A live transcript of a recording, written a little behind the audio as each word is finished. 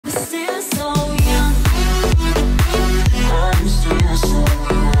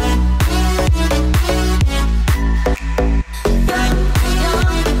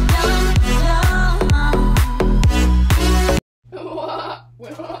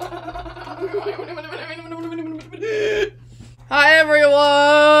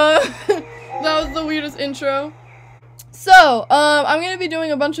be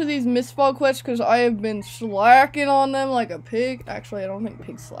doing a bunch of these Mistfall quests because I have been slacking on them like a pig. Actually, I don't think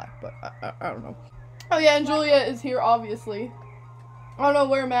pigs slack, but I don't know. Oh yeah, and Juliet is here, obviously. I don't know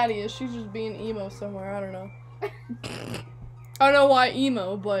where Maddie is. She's just being emo somewhere. I don't know. I don't know why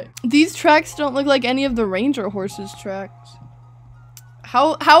emo, but these tracks don't look like any of the Ranger Horses tracks.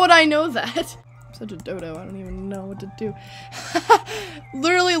 How would I know that? I'm such a dodo. I don't even know what to do.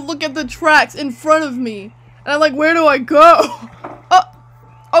 Literally look at the tracks in front of me. And I'm like, where do I go?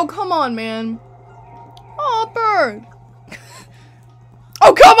 Oh, come on, man. Oh, bird.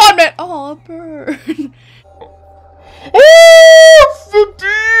 Oh, come on, man. Oh, bird. Oh, it's the deer.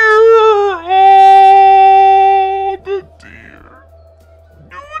 Oh, the deer.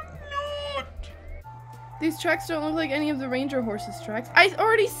 No. These tracks don't look like any of the Ranger Horses tracks. I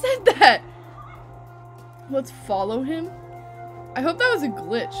already said that. Let's follow him. I hope that was a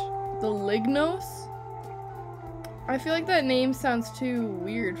glitch. The Lignos? I feel like that name sounds too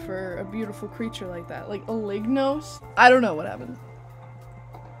weird for a beautiful creature like that. Like a Lignos? I don't know what happened.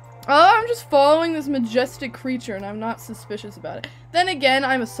 Oh, I'm just following this majestic creature and I'm not suspicious about it. Then again,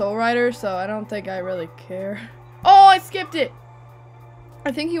 I'm a soul rider, so I don't think I really care. Oh, I skipped it!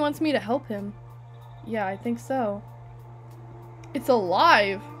 I think he wants me to help him. Yeah, I think so. It's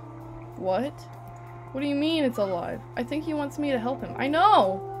alive? What? What do you mean it's alive? I think he wants me to help him. I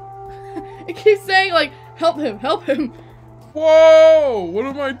know! It keeps saying, like, help him, help him. Whoa! What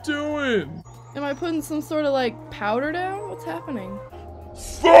am I doing? Am I putting some sort of, like, powder down? What's happening?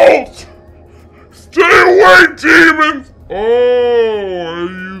 Salt! Stay away, demons! Oh, I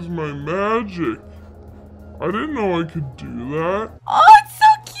used my magic. I didn't know I could do that. Oh, it's so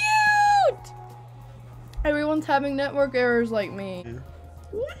cute! Everyone's having network errors like me.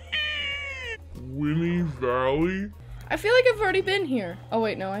 Winnie Valley? I feel like I've already been here. Oh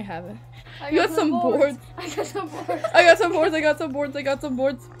wait, no, I haven't. You got some boards. I got some boards. I got some boards, I got some boards, I got some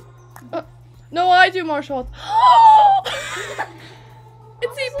boards. No, I do martial arts.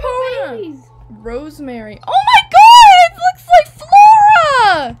 It's Epona! Rosemary. Oh my god! It looks like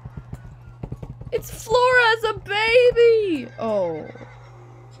Flora! It's Flora as a baby! Oh.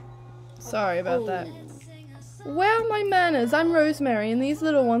 Sorry about that. Well, my manners, I'm Rosemary, and these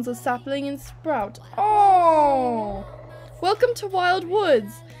little ones are Sapling and Sprout. Oh! Welcome to Wild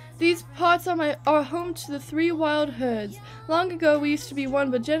Woods. These parts are home to the 3 wild herds. Long ago we used to be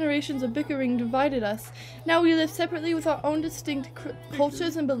one, but generations of bickering divided us. Now we live separately with our own distinct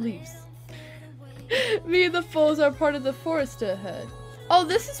cultures and beliefs. Me and the foals are part of the Forester herd. Oh,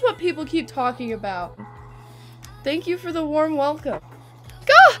 this is what people keep talking about. Thank you for the warm welcome.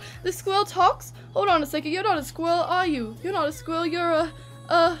 Gah! The squirrel talks? Hold on a second, you're not a squirrel, are you? You're not a squirrel, you're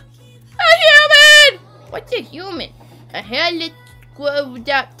a human! What's a human? A hairless squirrel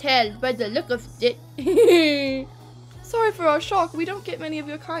without tails by the look of it. Sorry for our shock, we don't get many of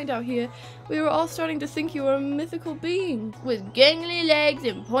your kind out here. We were all starting to think you were a mythical being. With gangly legs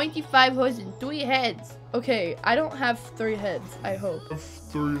and pointy 5 hooves and 3 heads. Okay, I don't have 3 heads, I hope. I have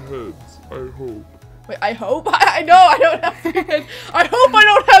 3 heads, I hope. Wait, I hope? I know I don't have 3 heads. I hope I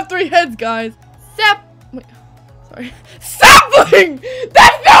don't have 3 heads, guys. Wait, sorry. Sapling!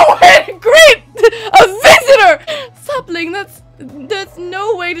 That's no way to greet a visitor! Sapling, that's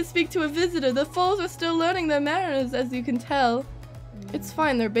no way to speak to a visitor. The foals are still learning their manners, as you can tell. It's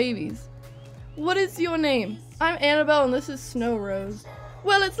fine, they're babies. What is your name? I'm Annabelle, and this is Snow Rose.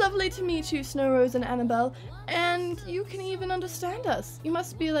 Well, it's lovely to meet you, Snow Rose and Annabelle. And you can even understand us. You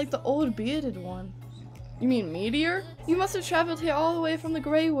must be like the old bearded one. You mean Meteor? You must have traveled here all the way from the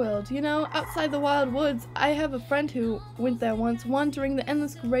Grey World. You know, outside the Wild Woods, I have a friend who went there once, wandering the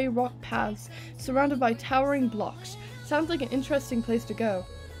endless grey rock paths, surrounded by towering blocks. Sounds like an interesting place to go.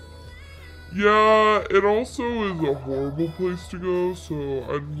 Yeah, it also is a horrible place to go, so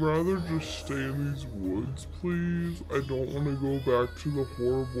I'd rather just stay in these woods, please. I don't want to go back to the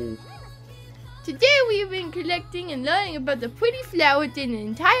horrible... Today we've been collecting and learning about the pretty flowers in the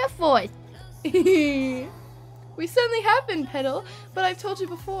entire forest. We certainly have been, Petal, but I've told you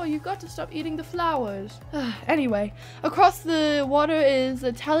before, you've got to stop eating the flowers. Anyway, across the water is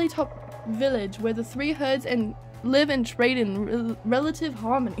a Tallytop village where the 3 herds live and trade in relative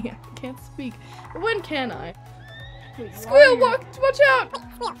harmony. I can't speak. But when can I? Wait, Squirrel, watch out!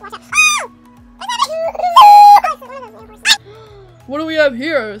 What do we have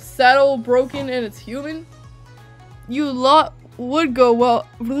here? A saddle broken and it's human? You lot would go well.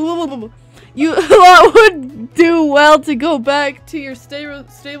 You lot would do well to go back to your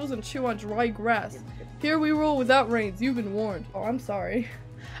stables and chew on dry grass. Here we rule without reins. You've been warned. Oh, I'm sorry.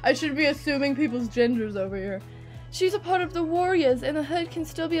 I should be assuming people's genders over here. She's a part of the warriors, and the herd can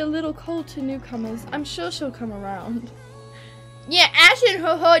still be a little cold to newcomers. I'm sure she'll come around. Yeah, Ash and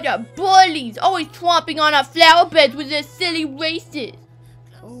her herd are bullies, always chomping on our flower beds with their silly races.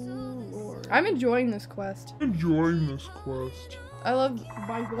 Oh, Lord. I'm enjoying this quest. I love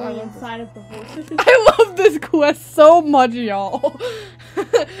By going inside of the horses. I love this quest so much, y'all.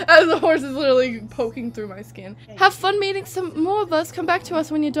 As the horse is literally poking through my skin. Have fun meeting some more of us. Come back to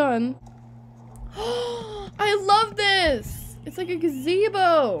us when you're done. I love this. It's like a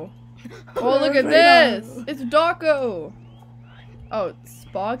gazebo. Oh, look at this. It's Darko. Oh, it's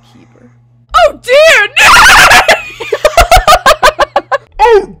𝘂𝑔𝓈𝓲𝓬. Oh dear, no!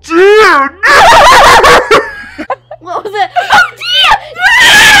 Oh dear! What was that? Oh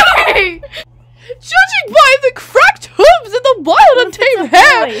dear! Judging by the cracked hooves and the wild untamed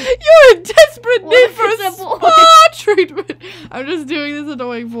hair, you're in desperate need for a spa treatment. I'm just doing this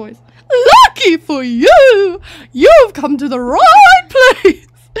annoying voice. Lucky for you, you've come to the right place.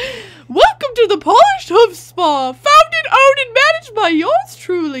 Welcome to the Polished Hoof Spa, founded, owned, and managed by yours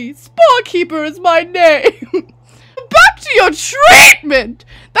truly. 𝘂𝑔𝓈𝓲𝓬 is my name. Back to your treatment.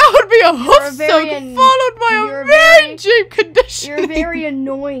 That would be a hoof soak followed by a very cheap conditioning. You're a very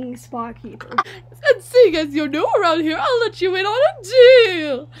annoying 𝘂𝑔𝓈𝓲𝓬. And seeing as you're new around here, I'll let you in on a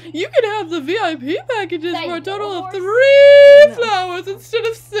deal. You can have the VIP packages for a total of 3 flowers instead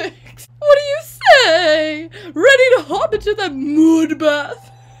of 6. What do you say? Ready to hop into that mood bath?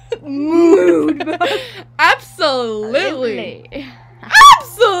 Mood bath? Absolutely.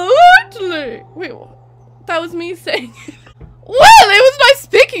 Absolutely. Wait, that was me saying it. Well, it was nice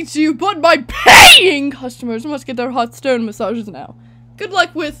speaking to you, but my paying customers must get their hot stone massages now. Good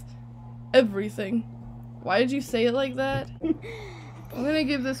luck with everything. Why did you say it like that? I'm gonna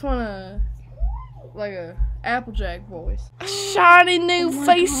give this one a Applejack voice. A shiny new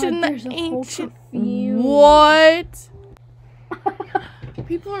face in the ancient. What?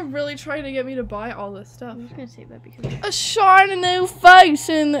 People are really trying to get me to buy all this stuff. I'm just gonna say that because a shiny new face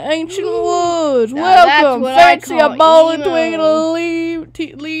in the ancient woods. Welcome, fancy a bowl and twig and a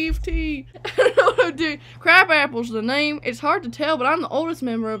leaf tea. I don't know what I'm doing. Crab Apple's the name. It's hard to tell, but I'm the oldest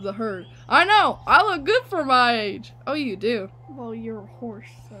member of the herd. I know. I look good for my age. Oh, you do. well, you're a horse,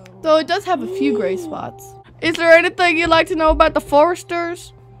 so. Though it does have a few gray spots. Is there anything you'd like to know about the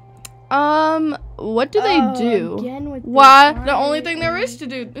foresters? What do they do? Again with Why? The only thing there is to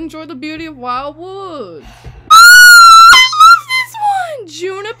do. Enjoy the beauty of wild woods. I love this one!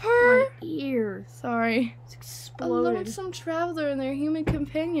 Juniper? My ear. Sorry. It's A exploded. lonesome traveler and their human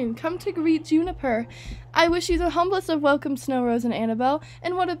companion. Come to greet Juniper. I wish you the humblest of welcome, Snow Rose and Annabelle.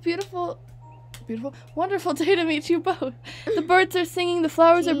 And what a wonderful day to meet you both. The birds are singing, the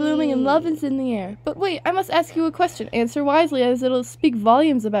flowers are blooming, and love is in the air. But wait, I must ask you a question. Answer wisely, as it'll speak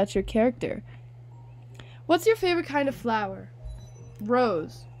volumes about your character. What's your favorite kind of flower?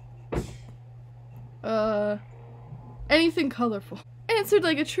 Rose. Anything colorful. Answered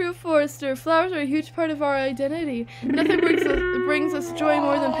like a true forester. Flowers are a huge part of our identity. Nothing brings us joy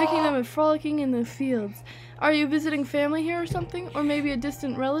more than picking them and frolicking in the fields. Are you visiting family here or something? Or maybe a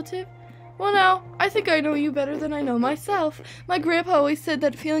distant relative? Well now, I think I know you better than I know myself. My grandpa always said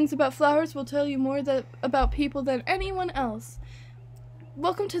that feelings about flowers will tell you more about people than anyone else.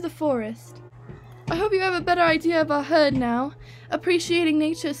 Welcome to the forest. I hope you have a better idea of our herd now. Appreciating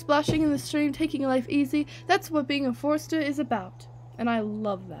nature, splashing in the stream, taking life easy, that's what being a forester is about. And I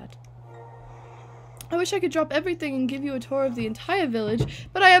love that. I wish I could drop everything and give you a tour of the entire village,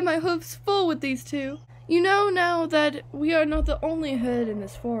 but I have my hooves full with these two. You know now that we are not the only herd in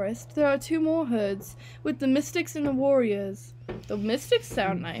this forest. There are 2 more herds, with the mystics and the warriors. The mystics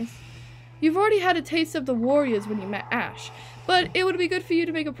sound nice. You've already had a taste of the warriors when you met Ash, but it would be good for you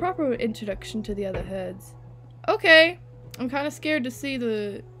to make a proper introduction to the other herds. Okay. I'm kind of scared to see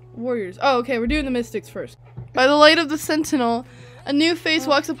the warriors. Oh, okay, we're doing the mystics first. By the light of the sentinel, a new face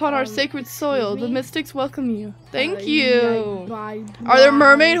walks upon our sacred soil. The mystics welcome you. Thank you. Are there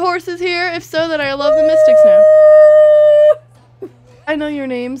mermaid horses here? If so, then I love the mystics now. I know your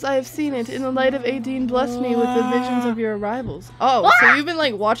names. I have seen it. In the light of Aideen, bless me with the visions of your arrivals. Oh, so you've been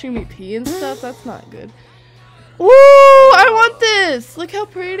like watching me pee and stuff? That's not good. Woo! I want this! Look how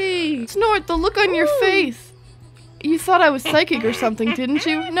pretty! Snort, the look on your face! You thought I was psychic or something, didn't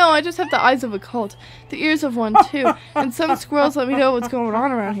you? No, I just have the eyes of a cult. The ears of one, too. And some squirrels let me know what's going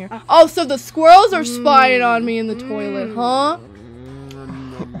on around here. Oh, so the squirrels are spying on me in the toilet, huh?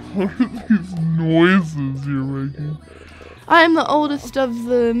 What are these noises you're making? I am the oldest of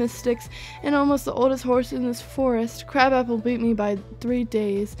the mystics, and almost the oldest horse in this forest. Crabapple beat me by 3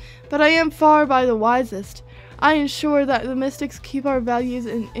 days, but I am far by the wisest. I ensure that the mystics keep our values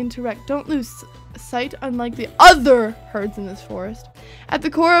and interact. Don't lose sight, unlike the other herds in this forest. At the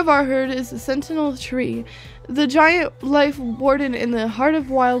core of our herd is the sentinel tree, the giant life warden in the heart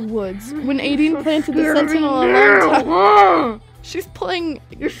of wild woods. When Aideen planted the sentinel a long time... She's playing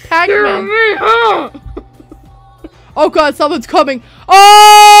Pac-Man. Oh god, someone's coming.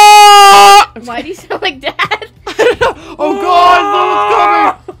 Oh! Why do you sound like Dad? Oh god,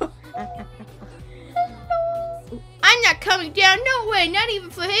 someone's coming. I'm not coming down, no way, not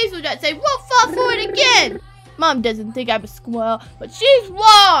even for Hazel.say won't fall for it again. Mom doesn't think I'm a squirrel, but she's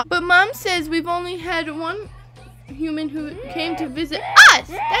wrong. But Mom says we've only had one human who came to visit us.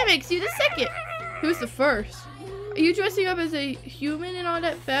 That makes you the second. Who's the first? Are you dressing up as a human in all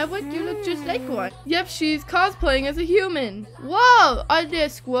that fabric? You look just like one. Yep, she's cosplaying as a human. Whoa, are there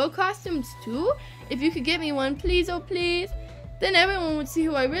squirrel costumes too? If you could get me one, please, oh please. Then everyone would see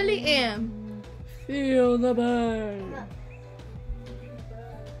who I really am. Feel the burn.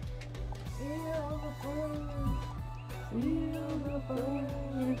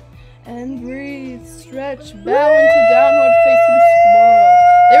 And breathe, stretch, bow into downward facing squirrel.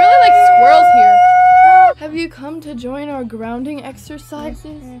 They really like squirrels here. Have you come to join our grounding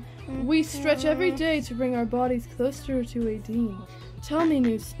exercises? We stretch every day to bring our bodies closer to Aideen. Tell me,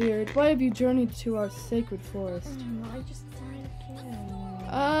 new spirit, why have you journeyed to our sacred forest? I just died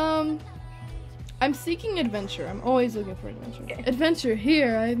again. I'm seeking adventure. I'm always looking for adventure. Adventure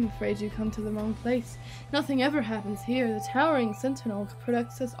here? I'm afraid you come to the wrong place. Nothing ever happens here. The towering sentinel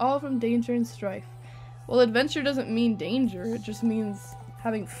protects us all from danger and strife. Well, adventure doesn't mean danger. It just means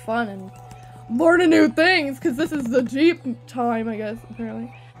having fun and learning new things, because this is the Jeep time, I guess,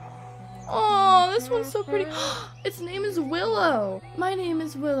 apparently. Oh, this one's so pretty. Its name is Willow. My name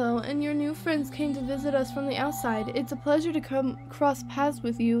is Willow, and your new friends came to visit us from the outside. It's a pleasure to come cross paths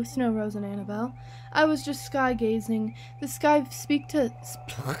with you, Snow Rose and Annabelle. I was just sky gazing. The sky speaks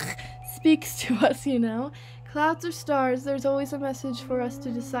to us, you know. Clouds or stars, there's always a message for us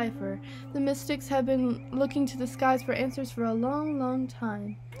to decipher. The mystics have been looking to the skies for answers for a long, long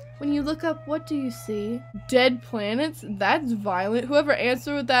time. When you look up, what do you see? Dead planets? That's violent. Whoever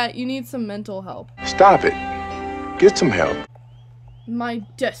answered with that, you need some mental help. Stop it. Get some help. My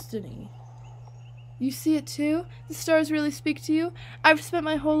destiny. You see it too? The stars really speak to you? I've spent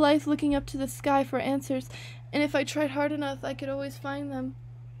my whole life looking up to the sky for answers, and if I tried hard enough, I could always find them.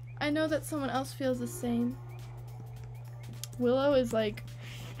 I know that someone else feels the same. Willow is like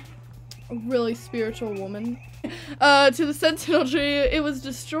a really spiritual woman. To the sentinel tree, it was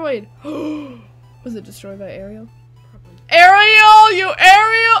destroyed. Was it destroyed by Ariel? Probably. Ariel, you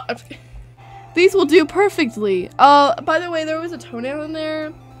Ariel! These will do perfectly. By the way, there was a toenail in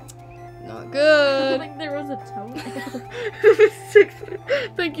there. Not good. I think there was a toenail.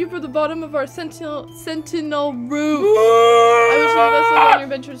 Thank you for the bottom of our sentinel roof. I wish you the best of luck on your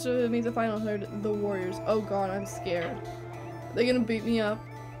adventures to meet the final herd, the warriors. Oh god, I'm scared. They're gonna beat me up.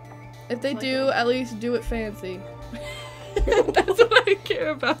 If they do, at least do it fancy. That's what I care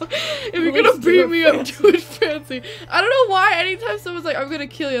about. If you're gonna beat me up, do it fancy. I don't know why anytime someone's like, I'm gonna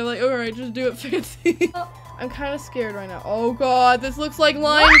kill you, I'm like, alright, just do it fancy. I'm kind of scared right now. Oh god, this looks like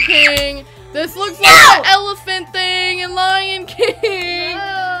Lion King. This looks like the elephant thing in Lion King.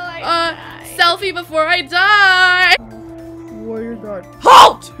 Selfie before I die. Warrior guard.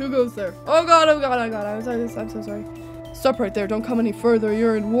 Halt! Who goes there? Oh god, oh god, oh god. I'm so sorry. Stop right there. Don't come any further.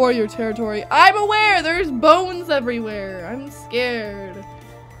 You're in warrior territory. I'm aware. There's bones everywhere. I'm scared.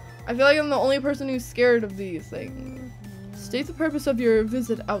 I feel like I'm the only person who's scared of these things. State the purpose of your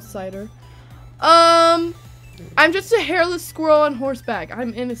visit, outsider. I'm just a hairless squirrel on horseback.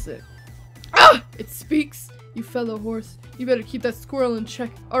 I'm innocent. Ah! It speaks. You fellow horse. You better keep that squirrel in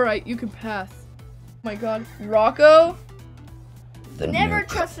check. Alright, you can pass. Oh my god. Rocco? Never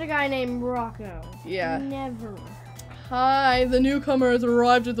trust a guy named Rocco. Yeah. Never. Hi, the newcomer has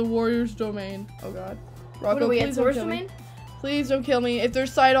arrived at the warrior's domain. Oh god. Rocco, What do we please get? don't Source kill me. domain? Please don't kill me. If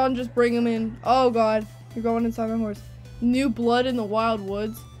there's sight on, just bring him in. Oh god. You're going inside my horse. New blood in the wild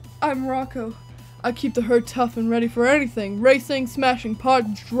woods. I'm Rocco. I keep the herd tough and ready for anything. Racing, smashing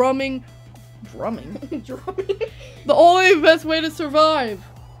pot, drumming. Drumming? Drumming? The only best way to survive.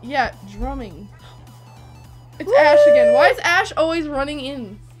 Yeah, drumming. It's Ash again. Why is Ash always running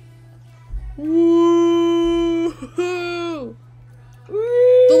in? Woo-hoo!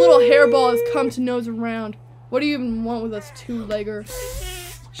 The little hairball has come to nose around. What do you even want with us, two-legger?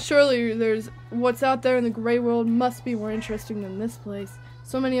 Surely there's what's out there in the gray world must be more interesting than this place.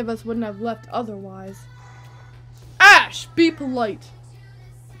 So many of us wouldn't have left otherwise. Ash, be polite.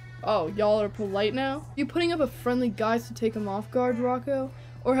 Oh, y'all are polite now? You putting up a friendly guise to take him off guard, Rocco?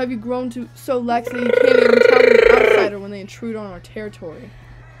 Or have you grown to so lax that you can't even tell him better when they intrude on our territory.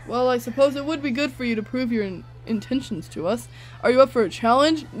 Well, I suppose it would be good for you to prove your intentions to us. Are you up for a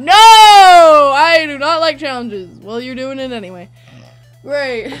challenge? No! I do not like challenges. Well, you're doing it anyway.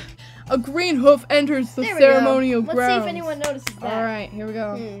 Great. A green hoof enters the ceremonial grounds. Let's see if anyone notices that. Alright, here we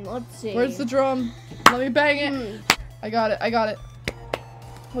go. Let's see. Where's the drum? Let me bang it. I got it.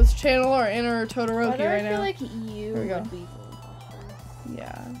 Let's channel our inner Todoroki right now. I feel like you we go. would be the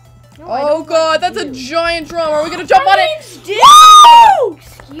Yeah. No, Oh god, that's a giant drum. Are we gonna jump on it? Woo!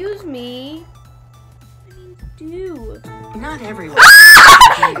 Excuse me. My name's Do. Not everyone.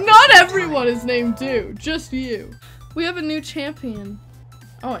 Not everyone is named Do. Just you. We have a new champion.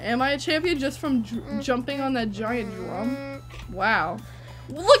 Oh, am I a champion just from jumping on that giant drum? Wow.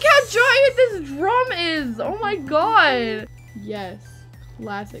 Look how giant this drum is! Oh my god! Yes.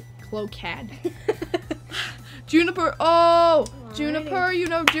 Classic. 𝘂𝘁𝗁. Juniper. Oh! Alrighty. Juniper, you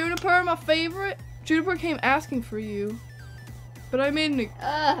know Juniper, my favorite? Juniper came asking for you. But I made an...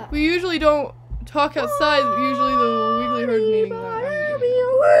 We usually don't talk outside. Usually the weekly herd meeting.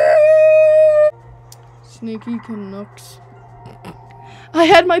 Sneaky Canucks. I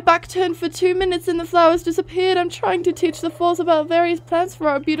had my back turned for 2 minutes and the flowers disappeared. I'm trying to teach the falls about various plants for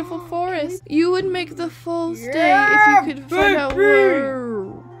our beautiful forest. You would make the falls stay if you could find out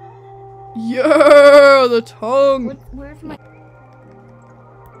where. Yeah, the tongue. Where's my...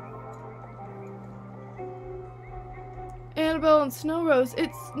 Annabelle and Snow Rose,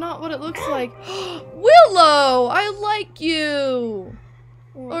 it's not what it looks like. Willow, I like you.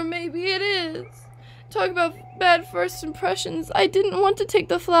 Or maybe it is. Talk about bad first impressions. I didn't want to take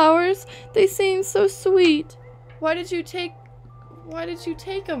the flowers. They seemed so sweet. Why did you take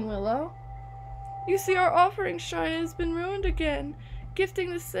them, Willow? You see, our offering shrine has been ruined again. Gifting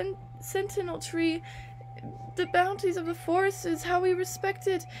the sentinel tree, the bounties of the forest is how we respect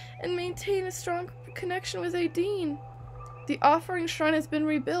it and maintain a strong connection with Aideen. The offering shrine has been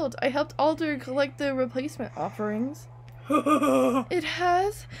rebuilt. I helped Alder collect the replacement offerings. It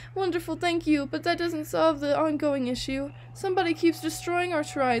has? Wonderful, thank you, but that doesn't solve the ongoing issue. Somebody keeps destroying our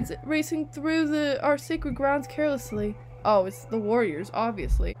shrines, racing through our sacred grounds carelessly. Oh, it's the warriors,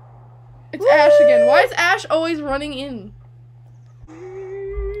 obviously. It's Ash again. Why is Ash always running in?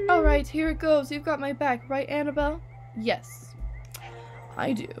 Alright, here it goes. You've got my back, right, Annabelle? Yes,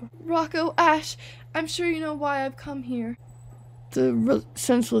 I do. Rocco, Ash, I'm sure you know why I've come here. The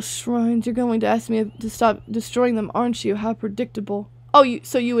senseless shrines. You're going to ask me to stop destroying them, aren't you? How predictable. Oh,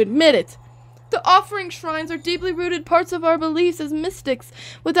 so you admit it. The offering shrines are deeply rooted parts of our beliefs as mystics.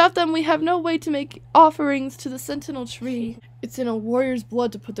 Without them, we have no way to make offerings to the sentinel tree. It's in a warrior's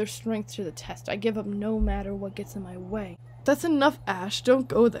blood to put their strength to the test. I give up no matter what gets in my way. That's enough, Ash. Don't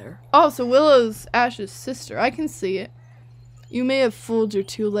go there. Oh, so Willow's Ash's sister. I can see it. You may have fooled your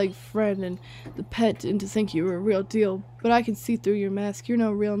two-legged friend and the pet into thinking you were a real deal, but I can see through your mask. You're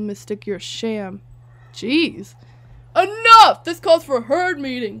no real mystic, you're a sham. Jeez. Enough! This calls for a herd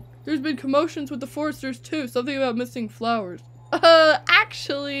meeting. There's been commotions with the foresters too, something about missing flowers.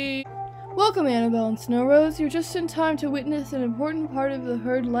 Actually... Welcome, Annabelle and Snow Rose. You're just in time to witness an important part of the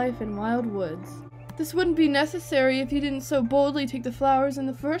herd life in Wild Woods. This wouldn't be necessary if you didn't so boldly take the flowers in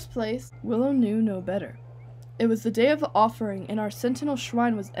the first place. Willow knew no better. It was the day of the offering, and our sentinel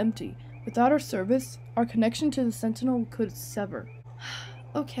shrine was empty. Without our service, our connection to the sentinel could sever.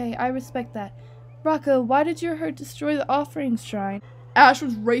 Okay, I respect that. Rocco, why did your herd destroy the offering shrine? Ash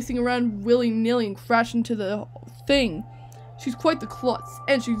was racing around willy-nilly and crashed into the thing. She's quite the klutz,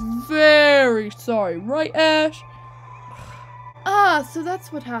 and she's very sorry, right, Ash? Ah, so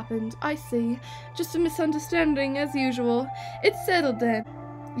that's what happened. I see. Just a misunderstanding, as usual. It's settled then.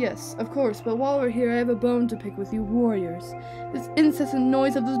 Yes, of course, but while we're here, I have a bone to pick with you warriors. This incessant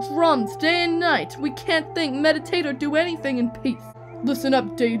noise of the drums, day and night. We can't think, meditate, or do anything in peace. Listen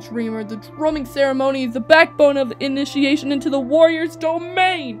up, daydreamer. The drumming ceremony is the backbone of the initiation into the warrior's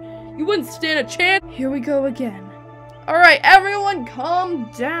domain. You wouldn't stand a chance. Here we go again. Alright, everyone calm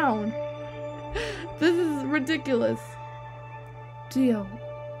down. This is ridiculous. Dio.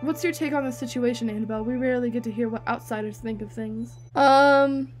 What's your take on the situation, Annabelle? We rarely get to hear what outsiders think of things.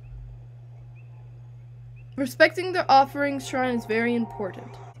 Respecting their offerings shrine is very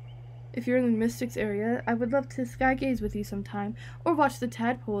important. If you're in the Mystics area, I would love to sky gaze with you sometime, or watch the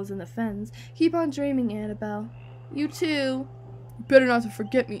tadpoles in the fens. Keep on dreaming, Annabelle. You too. You better not to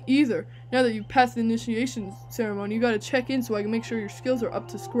forget me either. Now that you've passed the initiation ceremony, you gotta check in so I can make sure your skills are up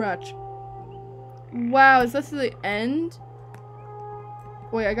to scratch. Wow, is this the end?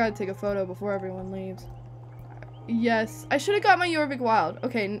 Wait, I gotta take a photo before everyone leaves. Yes, I should have got my 𝘄𝘂𝗿𝗏.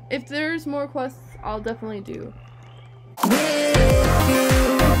 Okay, if there's more quests, I'll definitely do.